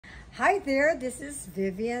Hi there, this is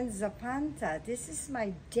Vivian Zapanta. This is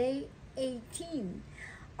my day 18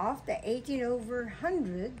 of the 18 over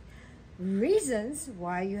 100 reasons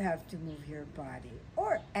why you have to move your body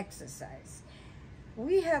or exercise.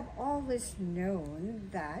 We have always known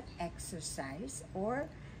that exercise or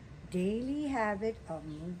daily habit of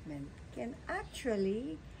movement can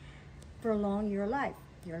actually prolong your life,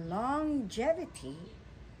 your longevity.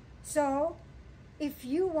 So, if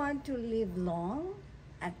you want to live long,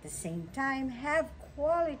 at the same time have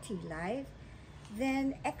quality life,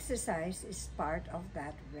 then exercise is part of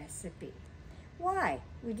that recipe. Why?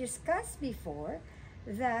 We discussed before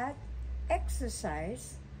that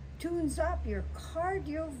exercise tunes up your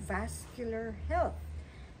cardiovascular health.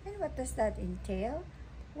 And what does that entail?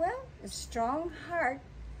 Well, a strong heart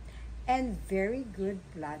and very good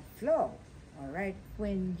blood flow. All right,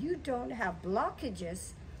 when you don't have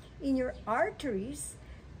blockages in your arteries,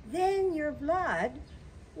 then your blood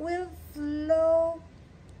will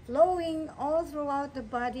flowing all throughout the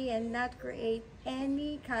body and not create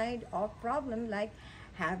any kind of problem like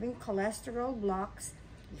having cholesterol blocks.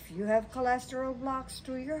 If you have cholesterol blocks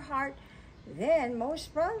to your heart, then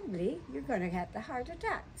most probably you're going to get the heart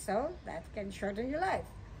attack. So that can shorten your life.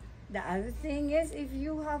 The other thing is, if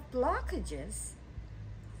you have blockages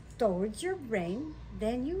towards your brain,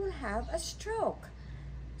 then you will have a stroke.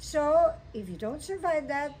 So if you don't survive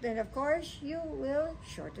that, then of course you will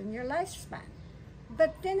shorten your lifespan.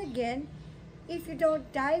 But then again, if you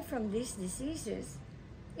don't die from these diseases,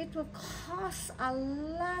 it will cause a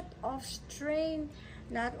lot of strain,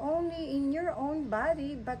 not only in your own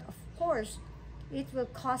body, but of course, it will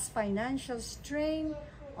cause financial strain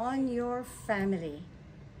on your family.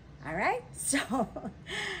 All right? So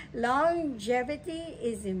longevity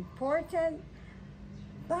is important,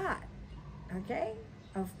 but, okay?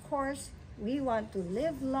 Of course, we want to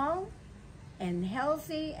live long and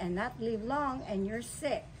healthy and not live long and you're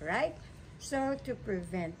sick, right? So to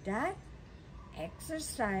prevent that,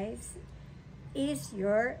 exercise is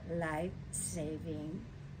your life-saving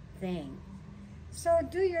thing. So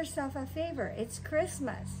do yourself a favor. It's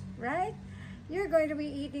Christmas, right? You're going to be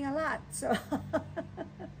eating a lot. So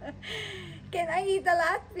can I eat a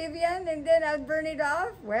lot, Vivian, and then I'll burn it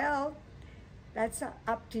off? Well, that's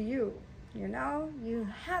up to you. You know, you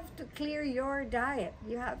have to clear your diet.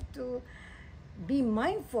 You have to be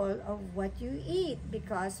mindful of what you eat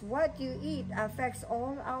because what you eat affects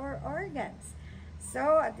all our organs.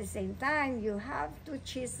 So at the same time, you have to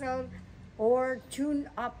chisel or tune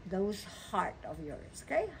up those heart of yours,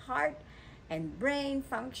 okay? Heart and brain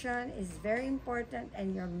function is very important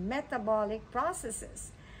and your metabolic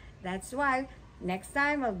processes. That's why next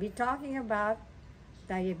time I'll be talking about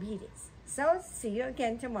diabetes. So, see you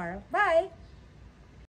again tomorrow. Bye!